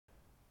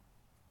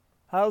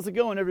How's it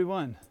going,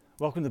 everyone?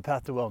 Welcome to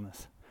Path to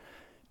Wellness.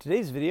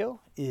 Today's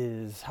video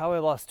is how I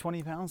lost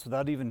 20 pounds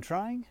without even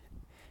trying,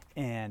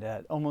 and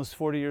at almost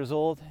 40 years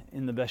old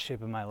in the best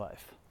shape of my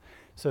life.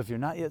 So if you're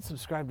not yet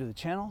subscribed to the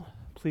channel,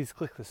 please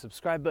click the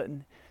subscribe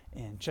button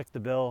and check the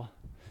bell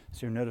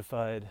so you're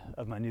notified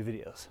of my new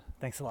videos.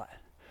 Thanks a lot.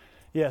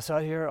 Yeah, so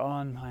out here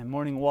on my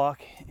morning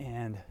walk,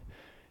 and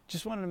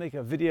just wanted to make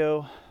a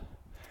video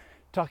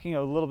talking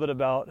a little bit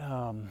about,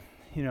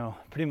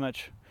 pretty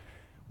much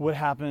what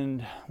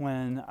happened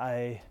when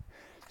I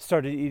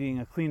started eating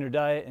a cleaner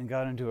diet and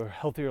got into a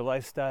healthier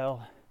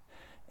lifestyle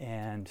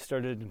and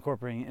started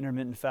incorporating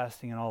intermittent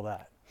fasting and all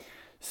that.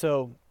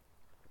 So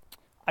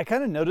I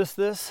kind of noticed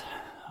this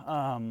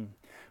when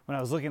I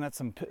was looking at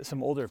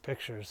some older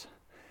pictures,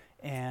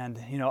 and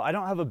I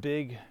don't have a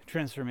big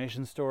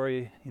transformation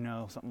story,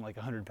 something like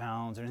 100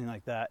 pounds or anything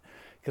like that,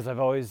 because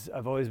I've always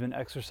been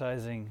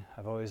exercising.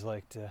 I've always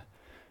liked to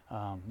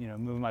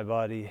move my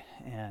body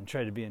and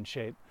try to be in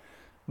shape.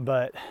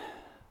 But,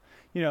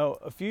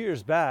 a few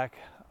years back,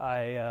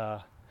 I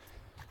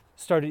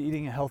started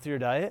eating a healthier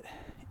diet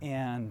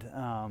and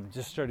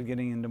just started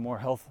getting into more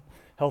health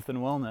and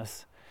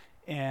wellness.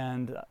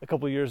 And a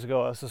couple of years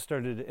ago, I also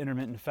started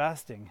intermittent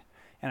fasting.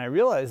 And I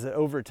realized that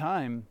over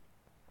time,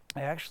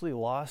 I actually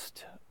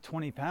lost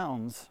 20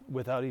 pounds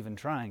without even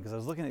trying, because I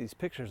was looking at these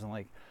pictures and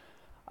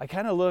I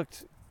kind of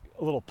looked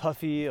a little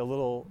puffy, a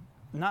little,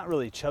 not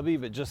really chubby,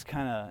 but just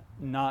kind of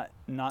not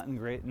in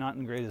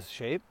greatest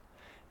shape.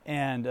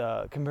 And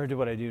compared to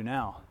what I do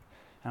now.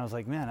 And I was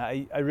like, man,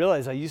 I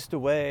realized I used to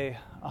weigh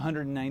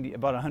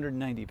about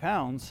 190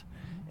 pounds,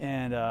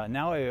 and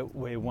now I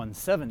weigh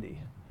 170.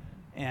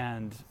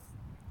 And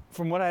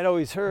from what I'd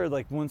always heard,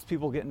 like once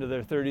people get into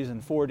their 30s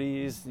and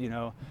 40s,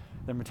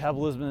 their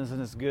metabolism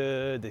isn't as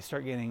good, they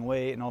start gaining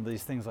weight and all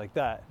these things like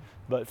that.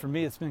 But for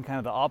me, it's been kind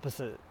of the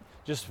opposite.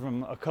 Just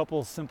from a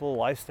couple simple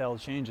lifestyle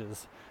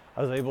changes,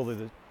 I was able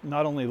to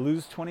not only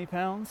lose 20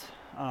 pounds,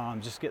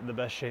 just get in the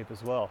best shape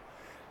as well.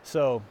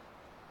 So,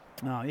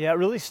 it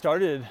really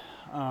started,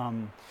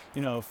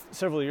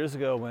 several years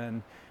ago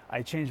when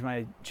I changed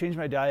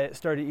my diet,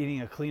 started eating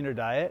a cleaner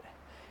diet,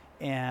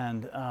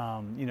 and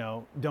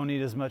don't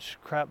eat as much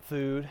crap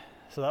food.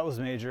 So that was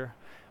major.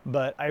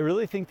 But I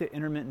really think that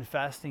intermittent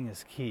fasting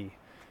is key.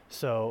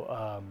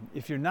 So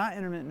if you're not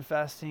intermittent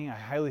fasting, I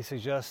highly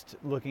suggest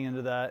looking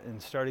into that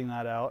and starting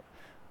that out.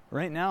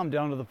 Right now, I'm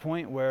down to the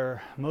point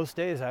where most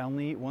days I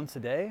only eat once a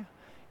day.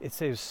 It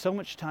saves so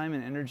much time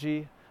and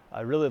energy.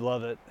 I really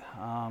love it.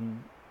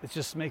 It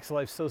just makes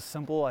life so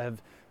simple. I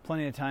have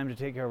plenty of time to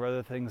take care of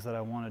other things that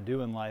I want to do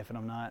in life, and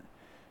I'm not,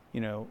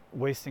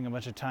 wasting a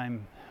bunch of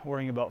time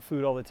worrying about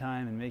food all the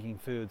time and making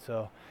food.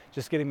 So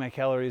just getting my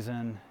calories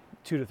in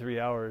 2 to 3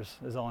 hours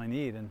is all I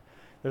need. And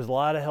there's a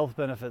lot of health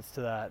benefits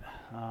to that.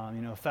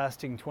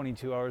 Fasting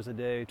 22 hours a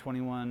day,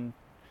 21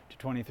 to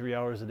 23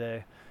 hours a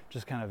day,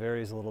 just kind of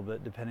varies a little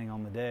bit depending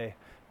on the day.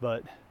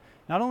 But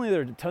not only are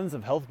there tons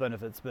of health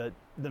benefits, but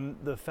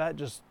the fat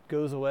just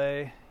goes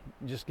away.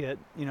 You just get,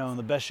 in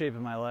the best shape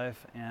of my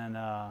life. And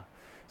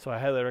so I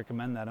highly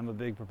recommend that. I'm a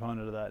big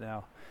proponent of that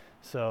now.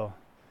 So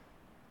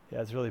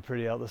yeah, it's really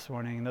pretty out this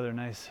morning. Another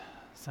nice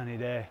sunny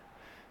day.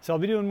 So I'll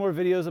be doing more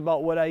videos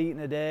about what I eat in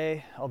a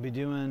day. I'll be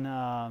doing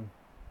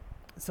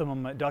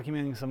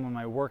documenting some of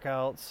my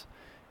workouts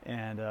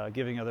and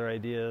giving other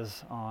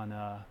ideas on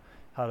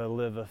how to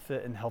live a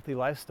fit and healthy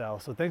lifestyle.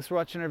 So thanks for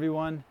watching,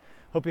 everyone.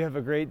 Hope you have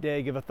a great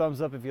day. Give a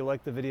thumbs up if you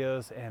like the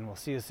videos, and we'll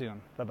see you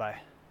soon. Bye-bye.